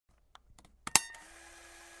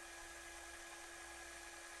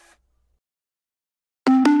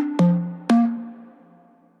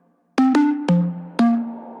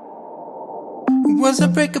was a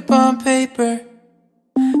breakup on paper.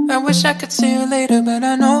 I wish I could see you later, but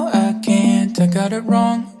I know I can't. I got it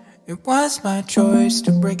wrong. It was my choice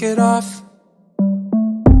to break it off.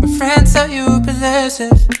 My friends thought you were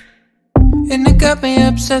possessive, and it got me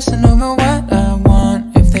obsessing over what I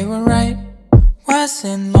want. If they were right,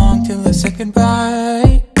 wasn't long till I said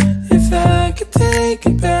goodbye. If I could take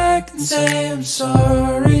it back and say I'm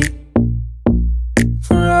sorry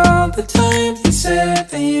for all the times you said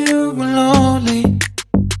that you were lonely.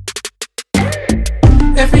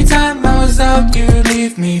 Every time I was out, you'd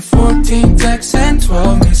leave me 14 texts and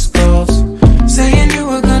 12 missed calls, saying you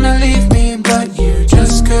were gonna leave me, but you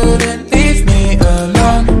just couldn't leave me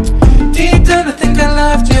alone. Deep down I think I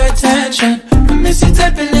loved your attention. I miss you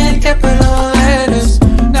typing in capital letters.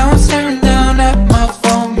 Now I'm staring down at my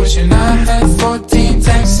phone, wishing I had 14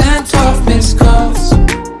 texts and 12 missed calls.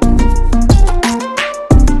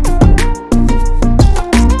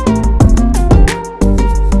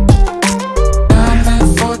 I had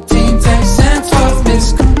 14 texts and 12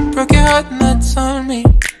 missed calls. Broke your heart and that's on me.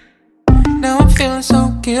 Now I'm feeling so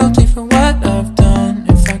guilty for what I've done.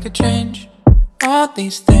 If I could change all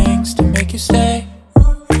these things to make you stay,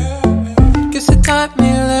 guess it taught me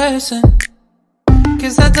a lesson.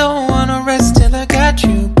 Cause I don't wanna rest till I got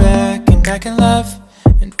you back and back in love,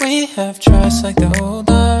 and we have trust like the old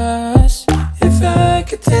us. If I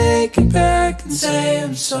could take it back and say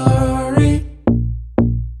I'm sorry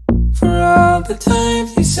for all the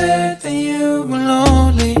times you said that you were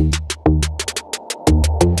lonely.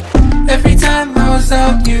 Every time I was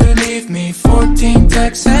out, you leave me 14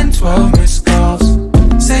 texts and 12 missed calls,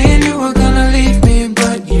 saying you were gonna leave me,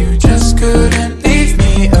 but you just couldn't leave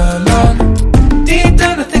me alone. Deep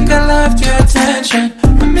down I think I loved your attention.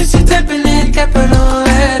 I miss you typing in capital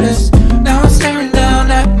letters. Now I'm staring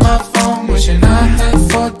down at my phone, wishing I had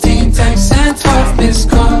 14 texts and 12 missed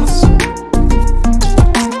calls.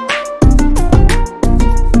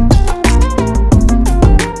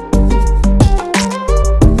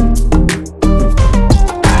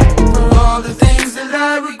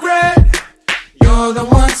 The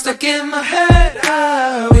one stuck in my head.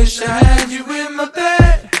 I wish I had you in my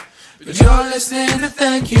bed, but you're listening to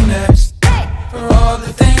Thank You Next. For all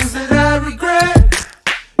the things that I regret,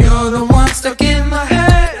 you're the one stuck in my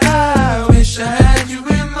head. I wish I had you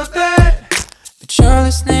in my bed, but you're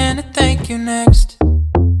listening to Thank You Next.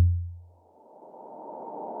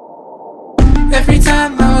 Every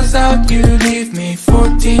time I was out, you leave me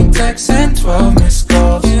 14 texts and 12 missed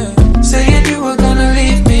calls, saying you were gonna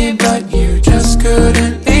leave me, but you just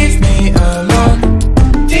couldn't leave me alone.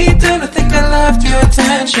 Deep down I think I loved your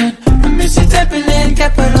attention. I miss you typing in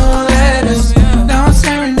capital letters. Now I'm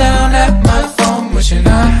staring down at my phone, wishing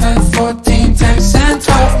I had 14 texts and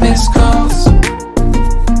 12 missed calls.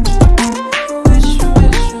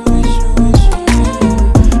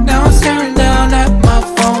 Now I'm staring down at my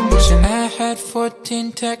phone, wishing I had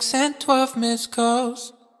 14 texts and 12 missed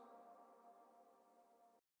calls.